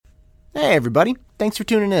Hey, everybody. Thanks for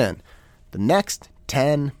tuning in. The next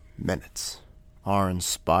 10 minutes are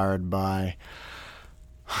inspired by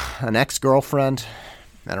an ex-girlfriend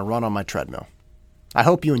and a run on my treadmill. I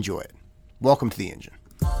hope you enjoy it. Welcome to the engine.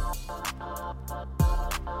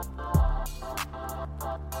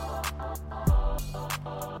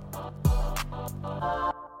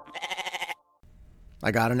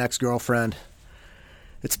 I got an ex-girlfriend.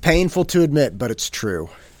 It's painful to admit, but it's true.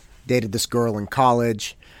 Dated this girl in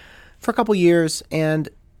college for a couple years, and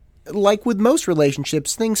like with most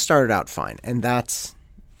relationships, things started out fine, and that's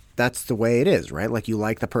the way it is, right? Like, you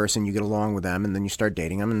like the person, you get along with them, and then you start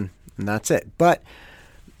dating them, and that's it. But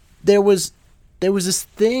there was this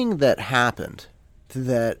thing that happened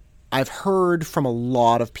that I've heard from a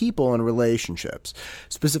lot of people in relationships,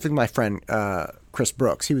 specifically my friend Chris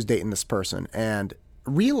Brooks. He was dating this person and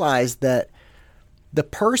realized that the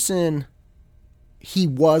person he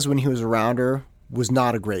was when he was around her was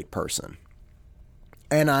not a great person.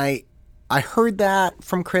 And I heard that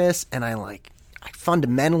from Chris, and I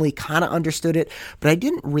fundamentally kind of understood it, but I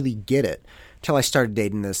didn't really get it until I started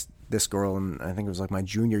dating this girl, and I think it was like my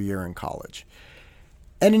junior year in college.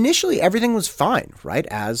 And initially everything was fine, right?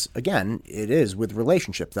 As, again, it is with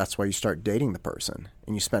relationships. That's why you start dating the person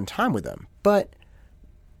and you spend time with them. But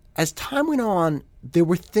as time went on, there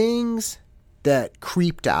were things that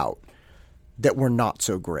creeped out that were not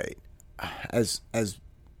so great. As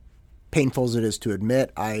painful as it is to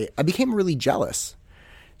admit, I became really jealous.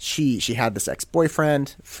 She had this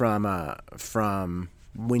ex-boyfriend from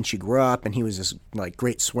when she grew up, and he was this like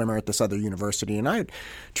great swimmer at this other university. And I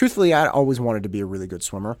always wanted to be a really good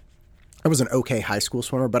swimmer. I was an okay high school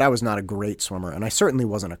swimmer, but I was not a great swimmer, and I certainly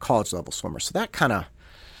wasn't a college level swimmer. So that kind of,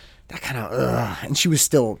 and she was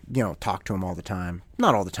still, talk to him all the time.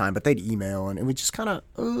 Not all the time, but they'd email, and it would just kind of,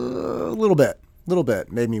 a little bit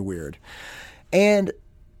made me weird. And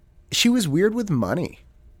she was weird with money.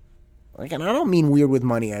 And I don't mean weird with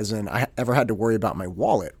money as in I ever had to worry about my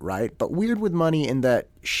wallet, right? But weird with money in that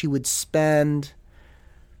she would spend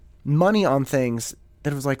money on things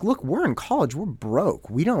that was like, look, we're in college, we're broke.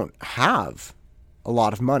 We don't have a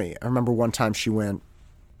lot of money. I remember one time she went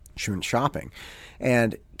shopping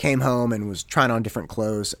and came home and was trying on different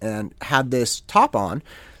clothes and had this top on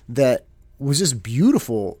that was this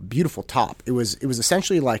beautiful, beautiful top. It was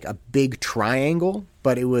essentially like a big triangle,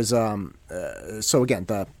 but it was, so again,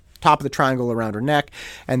 the top of the triangle around her neck,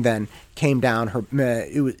 and then came down her,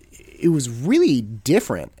 it was really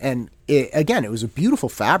different. And it was a beautiful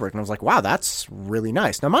fabric. And I was like, wow, that's really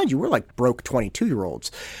nice. Now, mind you, we're like broke 22-year-olds.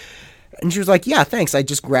 And she was like, yeah, thanks. I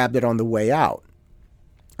just grabbed it on the way out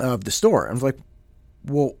of the store. I was like,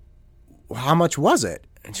 well, how much was it?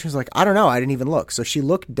 And she was like, I don't know. I didn't even look. So she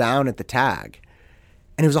looked down at the tag,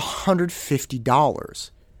 and it was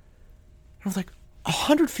 $150. I was like,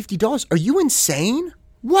 $150? Are you insane?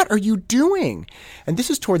 What are you doing? And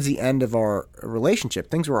this is towards the end of our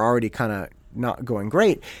relationship. Things were already kind of not going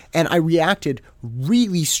great. And I reacted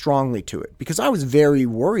really strongly to it because I was very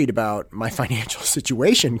worried about my financial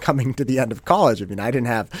situation coming to the end of college. I mean, I didn't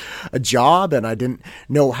have a job, and I didn't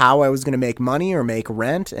know how I was going to make money or make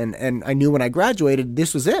rent. And I knew when I graduated,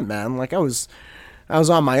 this was it, man. Like I was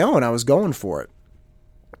on my own. I was going for it.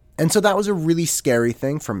 And so that was a really scary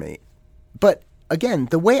thing for me. But again,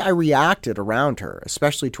 the way I reacted around her,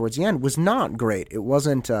 especially towards the end, was not great. It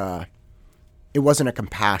wasn't a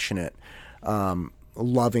compassionate,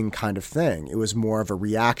 loving kind of thing. It was more of a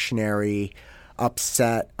reactionary,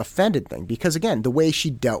 upset, offended thing. Because again, the way she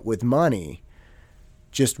dealt with money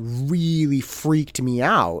just really freaked me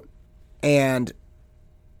out, and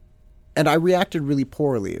I reacted really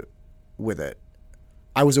poorly with it.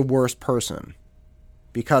 I was a worse person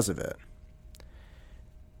because of it.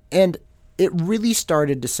 And it really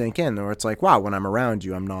started to sink in, where it's like, wow, when I'm around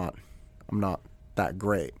you, I'm not that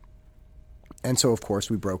great. And so, of course,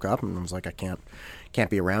 we broke up, and I was like, I can't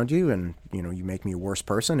be around you, and you make me a worse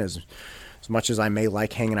person. As much as I may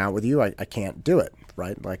like hanging out with you, I can't do it,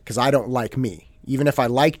 right? Like, because I don't like me. Even if I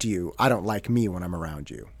liked you, I don't like me when I'm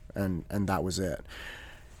around you, and that was it.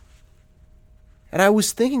 And I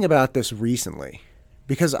was thinking about this recently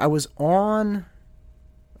because I was on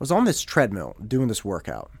this treadmill doing this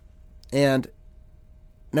workout, and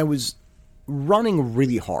I was running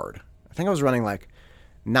really hard. I think I was running like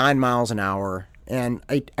 9 miles an hour, and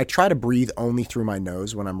I try to breathe only through my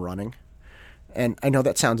nose when I'm running. And I know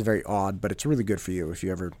that sounds very odd, but it's really good for you if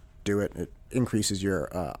you ever do it. It increases your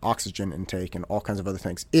oxygen intake and all kinds of other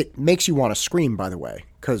things. It makes you want to scream, by the way,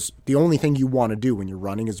 because the only thing you want to do when you're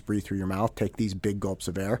running is breathe through your mouth, take these big gulps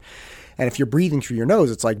of air. And if you're breathing through your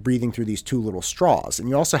nose, it's like breathing through these two little straws. And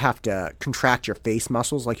you also have to contract your face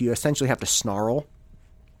muscles. Like, you essentially have to snarl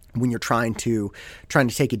when you're trying to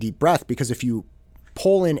take a deep breath, because if you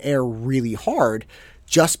pull in air really hard,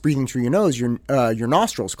 just breathing through your nose, your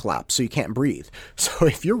nostrils collapse, so you can't breathe. So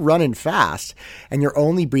if you're running fast and you're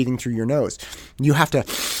only breathing through your nose, you have to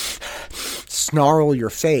snarl your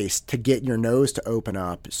face to get your nose to open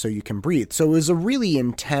up so you can breathe. So it was an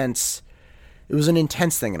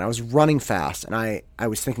intense thing, and I was running fast, and I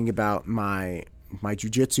was thinking about my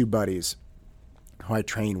jiu-jitsu buddies who I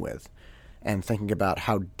train with, and thinking about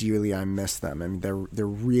how dearly I miss them. I mean, they're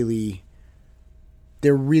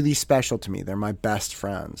really special to me. They're my best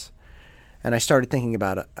friends. And I started thinking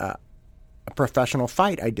about a professional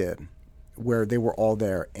fight I did where they were all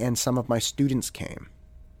there, and some of my students came.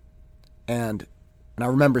 And I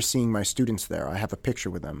remember seeing my students there. I have a picture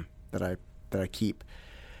with them that I keep,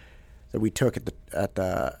 that we took at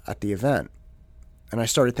the event. And I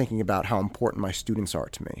started thinking about how important my students are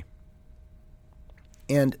to me.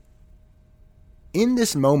 And in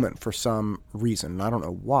this moment, for some reason, I don't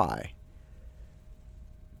know why,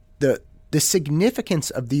 the significance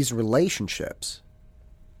of these relationships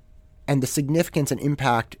and the significance and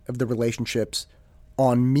impact of the relationships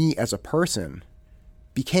on me as a person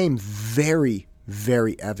became very,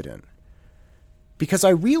 very evident. Because I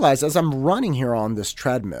realized as I'm running here on this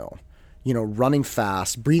treadmill, running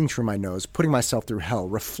fast, breathing through my nose, putting myself through hell,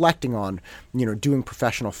 reflecting on, doing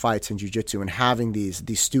professional fights in jiu-jitsu and having these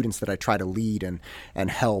students that I try to lead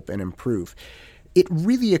and help and improve, it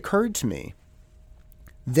really occurred to me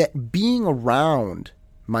that being around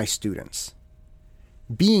my students,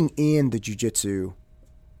 being in the jiu-jitsu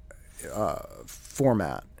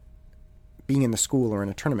format, being in the school or in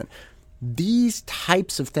a tournament, these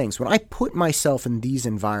types of things, when I put myself in these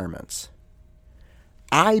environments,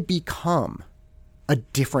 I become a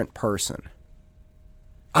different person.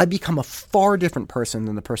 I become a far different person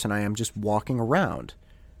than the person I am just walking around.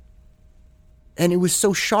 And it was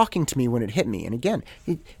so shocking to me when it hit me. And again,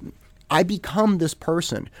 I become this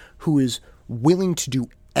person who is willing to do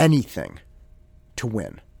anything to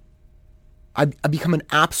win. I become an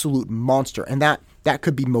absolute monster. And that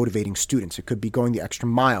could be motivating students. It could be going the extra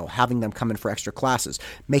mile, having them come in for extra classes,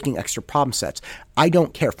 making extra problem sets. I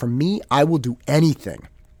don't care. For me, I will do anything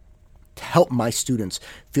to help my students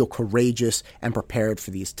feel courageous and prepared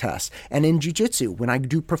for these tests. And in jiu-jitsu, when I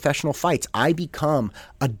do professional fights, I become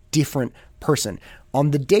a different person.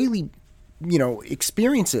 On the daily,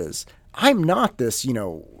 experiences, I'm not this,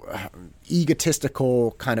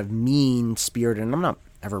 egotistical kind of mean-spirited, and I'm not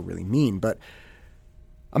ever really mean, but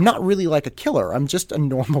I'm not really like a killer. I'm just a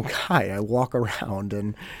normal guy. I walk around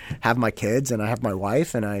and have my kids, and I have my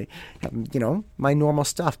wife, and I have, my normal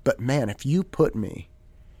stuff. But man, if you put me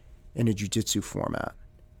in a jiu-jitsu format,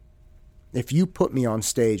 if you put me on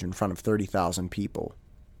stage in front of 30,000 people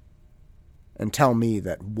and tell me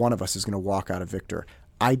that one of us is going to walk out a victor,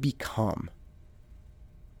 I become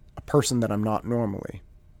a person that I'm not normally.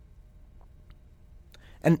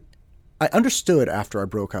 And I understood after I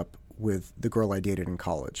broke up with the girl I dated in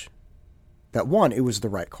college that one, it was the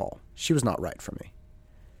right call. She was not right for me.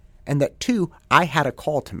 And that two, I had a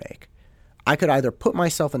call to make. I could either put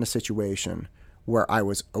myself in a situation where I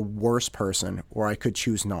was a worse person, or I could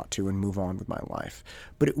choose not to and move on with my life.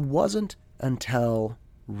 But it wasn't until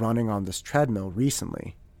running on this treadmill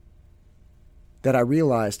recently that I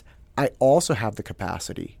realized I also have the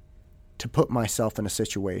capacity to put myself in a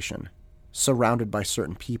situation surrounded by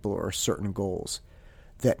certain people or certain goals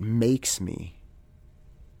that makes me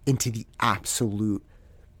into the absolute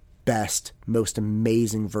best, most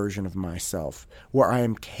amazing version of myself, where I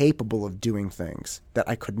am capable of doing things that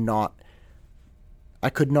I could not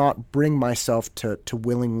bring myself to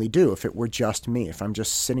willingly do if it were just me. If I'm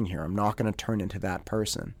just sitting here, I'm not going to turn into that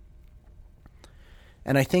person.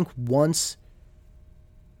 And I think once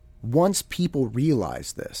people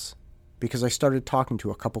realize this, because I started talking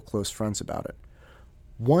to a couple close friends about it,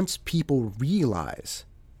 once people realize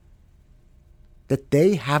that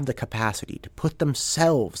they have the capacity to put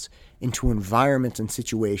themselves into environments and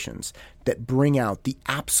situations that bring out the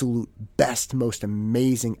absolute best, most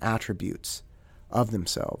amazing attributes of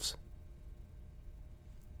themselves,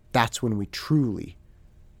 that's when we truly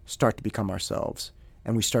start to become ourselves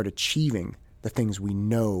and we start achieving the things we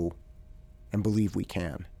know and believe we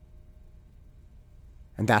can.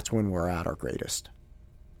 And that's when we're at our greatest.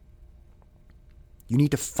 You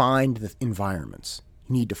need to find the environments.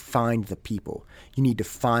 You need to find the people. You need to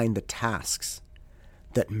find the tasks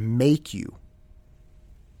that make you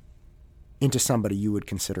into somebody you would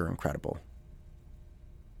consider incredible.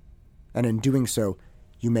 And in doing so,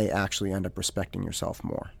 you may actually end up respecting yourself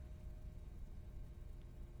more.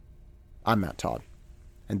 I'm Matt Todd,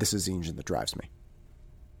 and this is the engine that drives me.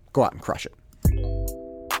 Go out and crush it.